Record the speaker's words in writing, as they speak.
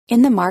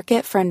In the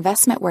market for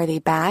investment-worthy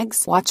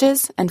bags,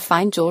 watches, and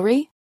fine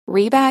jewelry,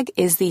 Rebag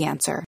is the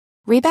answer.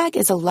 Rebag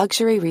is a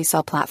luxury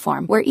resale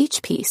platform where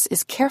each piece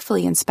is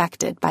carefully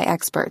inspected by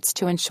experts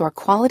to ensure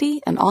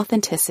quality and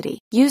authenticity.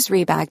 Use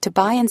Rebag to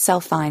buy and sell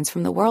finds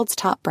from the world's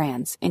top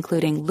brands,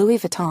 including Louis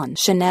Vuitton,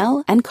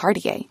 Chanel, and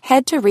Cartier.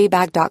 Head to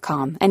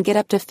Rebag.com and get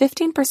up to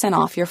 15%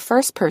 off your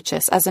first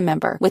purchase as a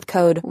member with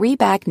code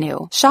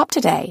REBAGNEW. Shop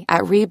today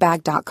at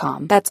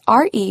Rebag.com. That's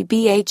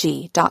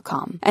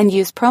REBAG.com. And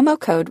use promo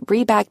code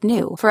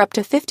REBAGNEW for up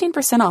to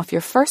 15% off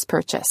your first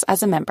purchase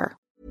as a member.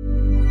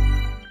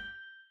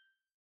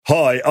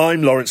 Hi,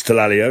 I'm Lawrence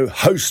Dallaglio,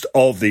 host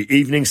of the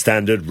Evening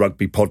Standard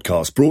Rugby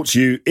Podcast, brought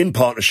to you in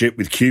partnership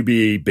with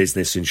QBE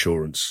Business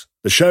Insurance.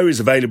 The show is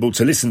available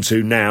to listen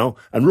to now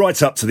and right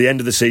up to the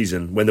end of the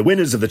season, when the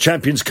winners of the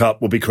Champions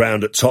Cup will be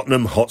crowned at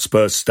Tottenham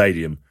Hotspur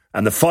Stadium,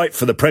 and the fight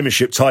for the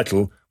Premiership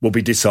title will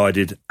be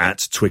decided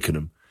at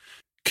Twickenham.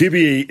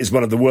 QBE is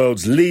one of the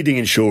world's leading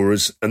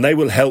insurers, and they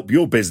will help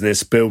your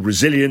business build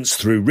resilience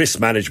through risk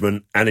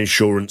management and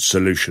insurance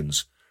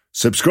solutions.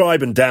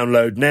 Subscribe and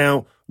download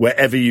now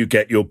wherever you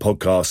get your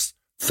podcasts.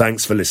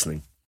 Thanks for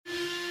listening.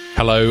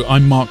 Hello,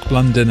 I'm Mark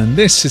Blunden, and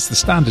this is the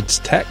Standard's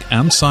Tech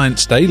and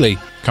Science Daily.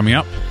 Coming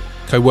up,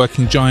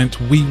 co-working giant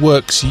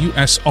WeWork's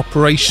US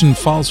operation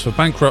files for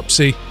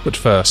bankruptcy. But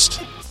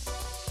first,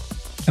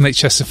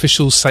 NHS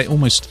officials say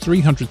almost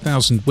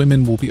 300,000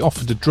 women will be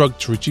offered a drug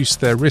to reduce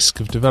their risk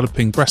of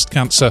developing breast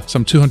cancer.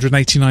 Some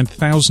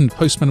 289,000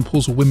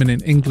 postmenopausal women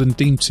in England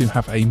deemed to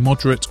have a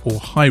moderate or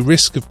high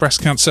risk of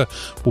breast cancer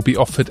will be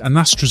offered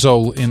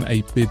anastrozole in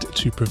a bid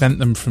to prevent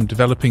them from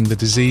developing the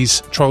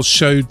disease. Trials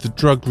showed the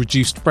drug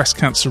reduced breast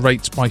cancer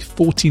rates by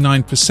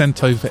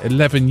 49% over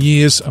 11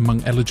 years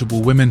among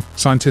eligible women.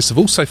 Scientists have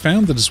also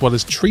found that as well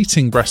as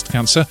treating breast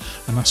cancer,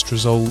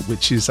 anastrozole,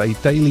 which is a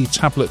daily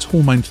tablet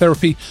hormone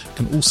therapy,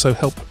 can also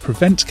help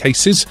prevent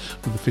cases,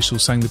 with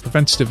officials saying the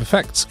preventative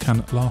effects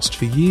can last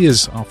for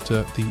years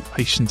after the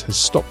patient has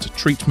stopped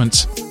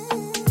treatment.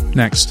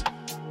 Next,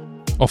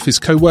 office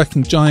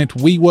co-working giant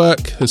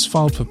WeWork has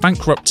filed for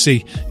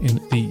bankruptcy in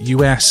the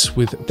US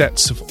with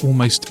debts of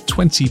almost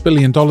 $20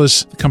 billion.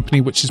 The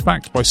company, which is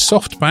backed by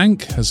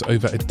SoftBank, has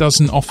over a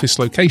dozen office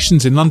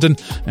locations in London,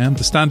 and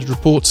the Standard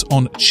reports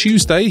on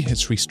Tuesday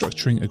its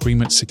restructuring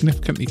agreement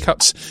significantly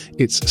cuts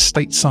its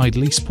stateside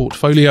lease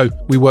portfolio.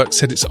 WeWork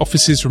said its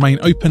offices remain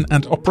open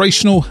and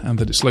operational, and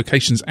that its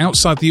locations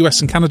outside the US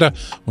and Canada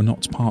were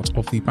not part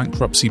of the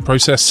bankruptcy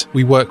process.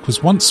 WeWork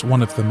was once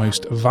one of the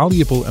most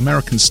valuable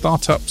American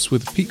startups,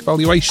 with peak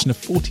valuation of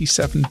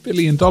 $47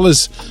 billion,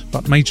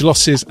 but major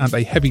losses and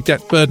a heavy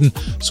debt burden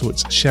saw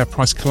its share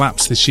price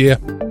collapse this year.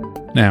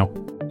 Now,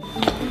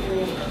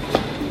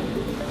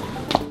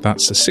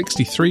 that's a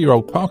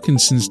 63-year-old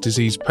Parkinson's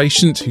disease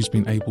patient who's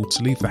been able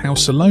to leave the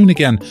house alone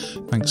again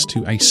thanks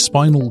to a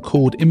spinal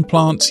cord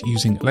implant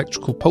using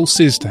electrical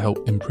pulses to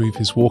help improve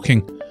his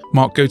walking.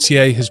 Mark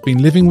Gauthier has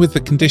been living with the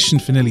condition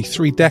for nearly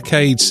 3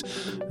 decades,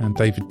 and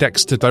David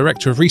Dexter,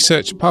 Director of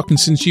Research at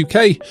Parkinson's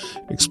UK,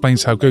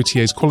 explains how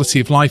Gauthier's quality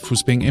of life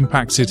was being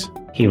impacted.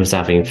 He was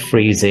having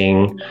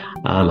freezing,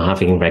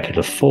 having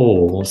regular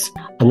falls,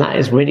 and that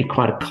is really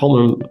quite a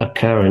common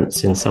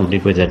occurrence in somebody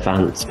with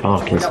advanced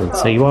Parkinson's.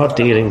 So you are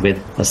dealing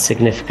with a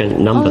significant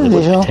number that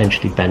would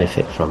potentially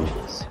benefit from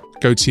this.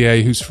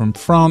 Gauthier, who's from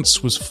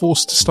France, was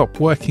forced to stop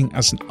working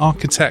as an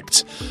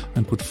architect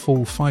and would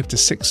fall 5 to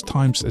 6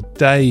 times a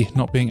day,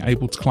 not being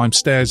able to climb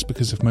stairs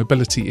because of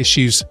mobility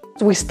issues.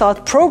 We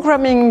start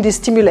programming the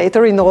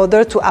stimulator in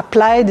order to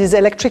apply this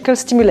electrical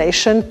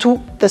stimulation to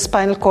the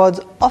spinal cord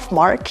of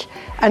Mark,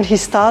 and he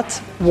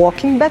starts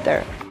walking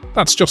better.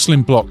 That's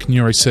Jocelyn Block,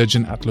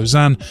 neurosurgeon at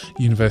Lausanne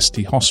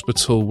University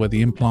Hospital, where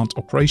the implant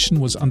operation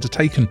was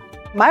undertaken.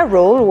 My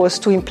role was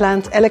to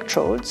implant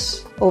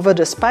electrodes over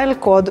the spinal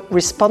cord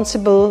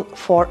responsible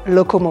for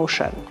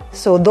locomotion.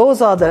 So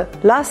those are the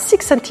last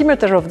 6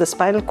 centimeters of the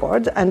spinal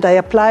cord, and I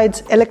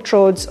applied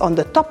electrodes on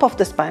the top of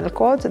the spinal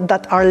cord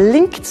that are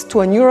linked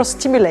to a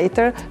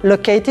neurostimulator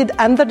located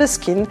under the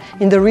skin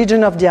in the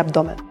region of the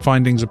abdomen.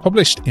 Findings are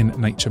published in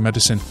Nature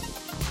Medicine.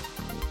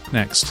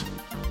 Next,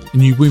 a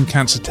new womb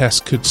cancer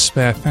test could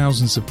spare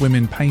thousands of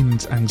women pain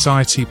and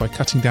anxiety by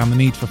cutting down the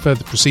need for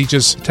further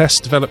procedures. The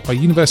test, developed by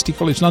University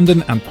College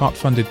London and part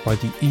funded by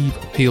the Eve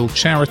Appeal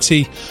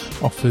charity,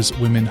 offers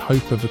women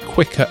hope of a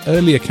quicker,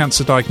 earlier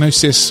cancer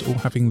diagnosis or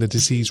having the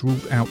disease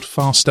ruled out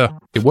faster.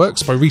 It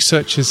works by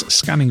researchers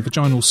scanning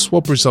vaginal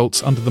swab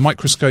results under the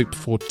microscope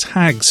for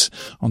tags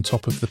on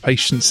top of the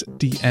patient's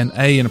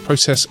DNA in a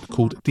process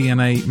called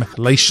DNA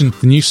methylation.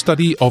 The new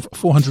study of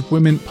 400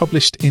 women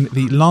published in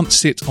the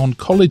Lancet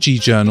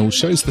Oncology journal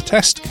shows the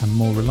test can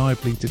more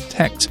reliably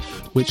detect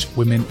which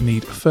women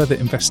need further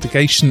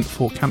investigation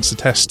for cancer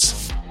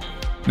tests.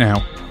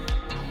 Now,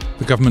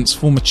 The government's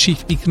former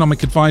chief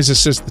economic advisor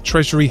says the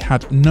Treasury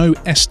had no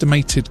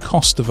estimated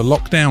cost of a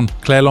lockdown.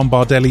 Claire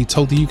Lombardelli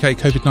told the UK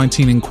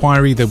COVID-19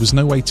 inquiry there was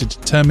no way to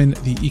determine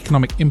the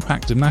economic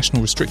impact of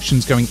national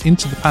restrictions going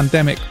into the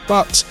pandemic,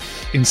 but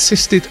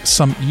insisted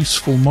some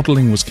useful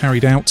modelling was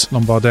carried out.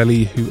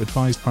 Lombardelli, who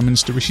advised Prime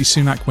Minister Rishi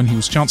Sunak when he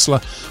was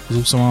Chancellor, was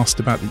also asked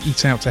about the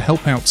Eat Out to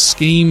Help Out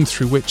scheme,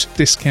 through which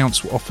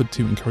discounts were offered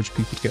to encourage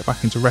people to get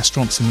back into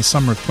restaurants in the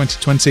summer of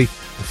 2020.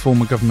 The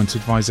former government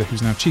advisor,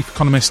 who's now chief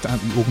economist at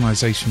the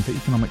Organisation for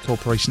Economic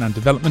Cooperation and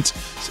Development,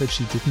 said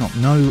she did not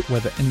know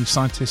whether any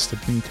scientists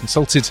had been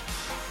consulted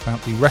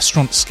about the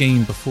restaurant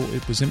scheme before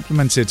it was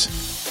implemented.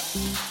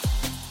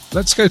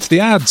 Let's go to the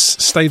ads.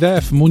 Stay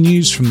there for more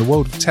news from the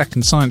world of tech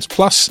and science.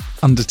 Plus,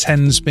 under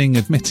 10s being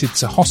admitted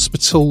to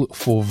hospital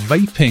for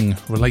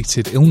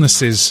vaping-related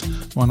illnesses.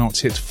 Why not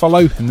hit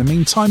follow in the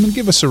meantime and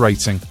give us a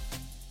rating?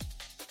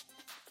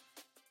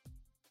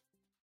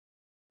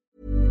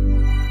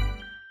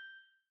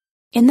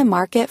 In the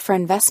market for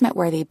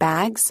investment-worthy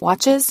bags,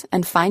 watches,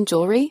 and fine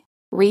jewelry,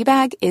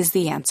 Rebag is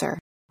the answer.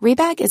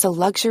 Rebag is a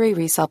luxury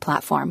resale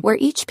platform where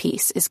each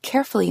piece is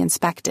carefully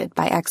inspected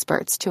by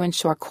experts to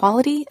ensure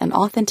quality and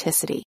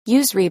authenticity.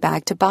 Use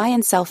Rebag to buy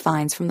and sell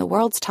finds from the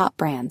world's top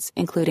brands,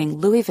 including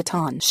Louis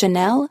Vuitton,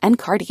 Chanel, and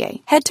Cartier.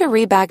 Head to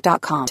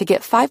Rebag.com to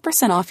get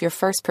 5% off your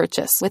first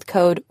purchase with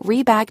code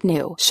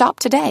REBAGNEW. Shop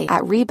today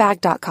at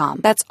Rebag.com.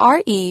 That's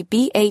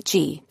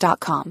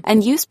REBAG.com.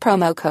 And use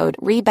promo code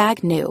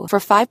REBAGNEW for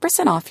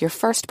 5% off your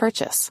first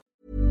purchase.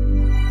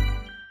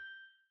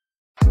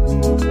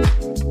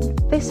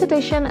 This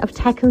edition of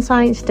Tech and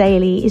Science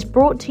Daily is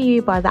brought to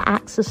you by the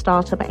AXA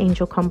Startup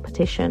Angel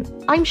Competition.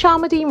 I'm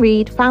Sharmadean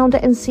Reid, founder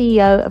and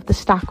CEO of The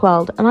Stack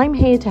World, and I'm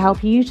here to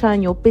help you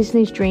turn your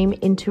business dream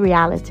into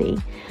reality.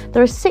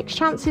 There are 6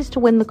 chances to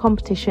win the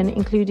competition,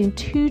 including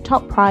 2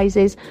 top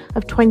prizes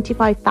of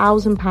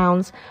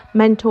 £25,000,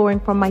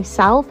 mentoring from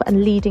myself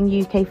and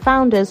leading UK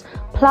founders,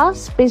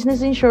 plus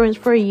business insurance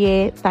for a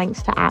year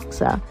thanks to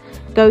AXA.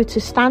 Go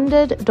to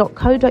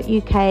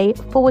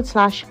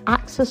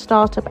standard.co.uk/AXA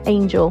Startup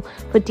Angel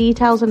for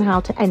details on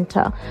how to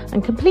enter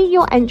and complete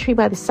your entry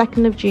by the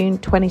 2nd of June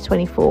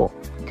 2024.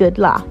 Good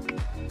luck.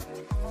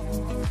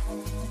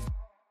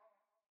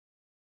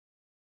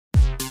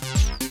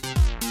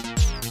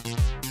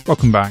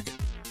 Welcome back.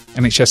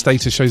 NHS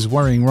data shows a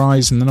worrying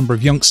rise in the number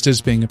of youngsters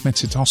being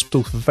admitted to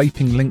hospital for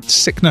vaping-linked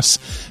sickness,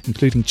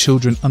 including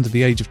children under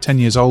the age of 10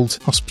 years old.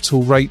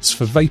 Hospital rates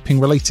for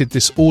vaping-related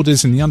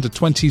disorders in the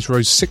under-20s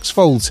rose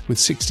 6-fold, with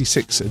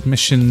 66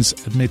 admissions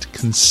amid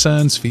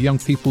concerns for young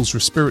people's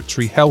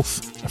respiratory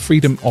health. A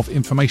Freedom of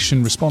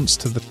Information response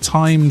to The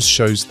Times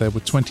shows there were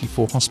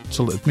 24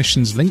 hospital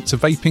admissions linked to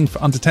vaping for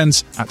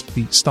under-10s at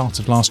the start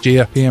of last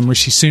year. PM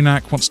Rishi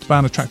Sunak wants to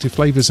ban attractive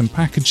flavours and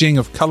packaging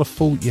of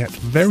colourful yet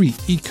very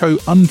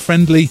eco-unfriendly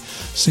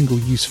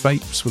single-use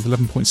vapes, with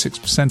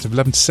 11.6% of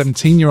 11 to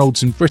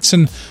 17-year-olds in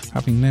Britain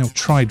having now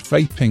tried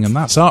vaping, and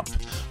that's up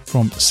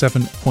from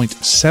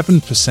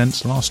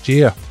 7.7% last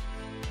year.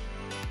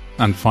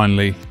 And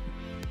finally,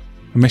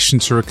 a mission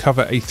to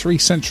recover a 3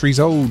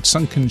 centuries-old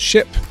sunken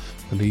ship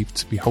believed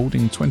to be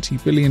holding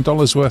 $20 billion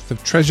worth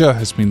of treasure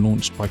has been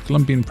launched by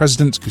Colombian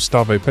President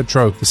Gustavo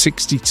Petro. The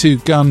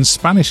 62-gun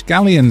Spanish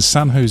galleon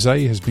San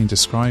Jose has been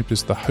described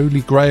as the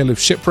holy grail of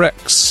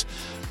shipwrecks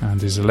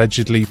and is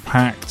allegedly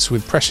packed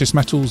with precious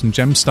metals and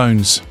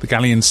gemstones. The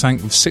galleon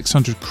sank with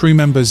 600 crew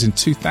members in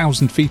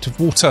 2,000 feet of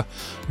water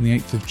on the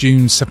 8th of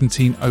June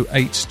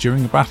 1708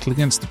 during a battle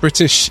against the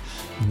British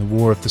in the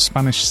War of the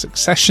Spanish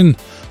Succession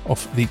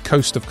off the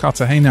coast of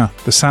Cartagena.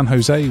 The San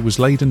Jose was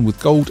laden with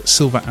gold,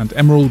 silver and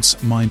emeralds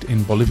mined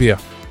in Bolivia.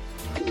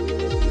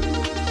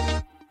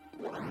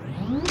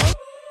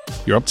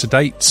 You're up to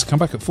date. Come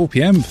back at 4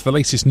 p.m. for the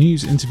latest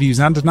news, interviews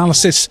and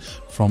analysis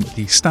from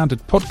the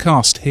Standard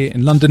Podcast here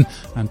in London,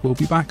 and we'll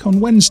be back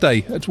on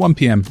Wednesday at 1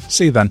 p.m.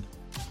 See you then.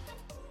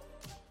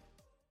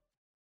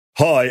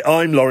 Hi,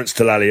 I'm Lawrence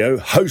Dallaglio,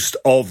 host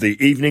of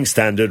the Evening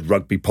Standard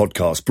Rugby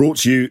Podcast, brought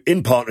to you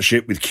in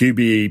partnership with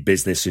QBE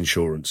Business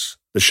Insurance.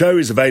 The show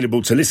is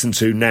available to listen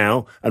to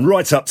now and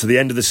right up to the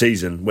end of the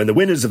season, when the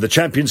winners of the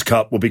Champions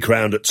Cup will be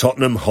crowned at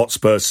Tottenham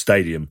Hotspur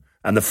Stadium,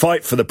 and the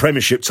fight for the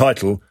Premiership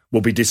title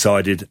will be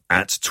decided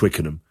at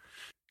Twickenham.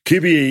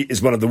 QBE is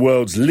one of the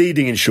world's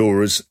leading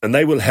insurers, and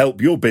they will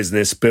help your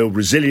business build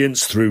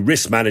resilience through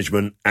risk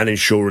management and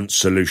insurance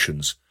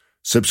solutions.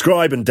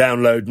 Subscribe and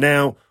download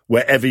now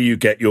wherever you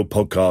get your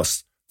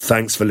podcasts.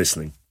 Thanks for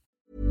listening.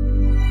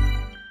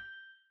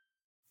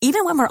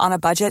 Even when we're on a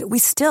budget, we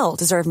still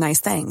deserve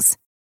nice things.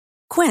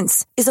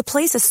 Quince is a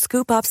place to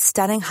scoop up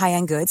stunning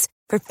high-end goods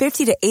for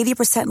 50 to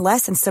 80%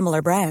 less than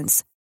similar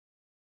brands.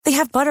 They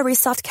have buttery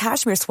soft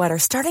cashmere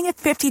sweaters starting at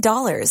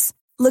 $50,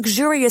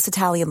 luxurious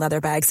Italian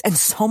leather bags, and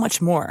so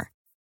much more.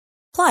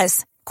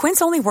 Plus,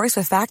 Quince only works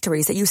with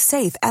factories that use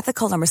safe,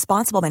 ethical, and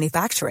responsible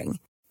manufacturing.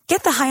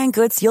 Get the high-end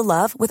goods you'll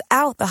love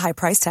without the high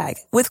price tag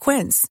with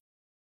Quince.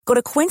 Go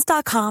to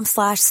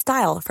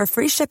quince.com/style for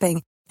free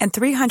shipping and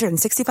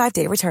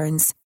 365-day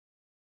returns.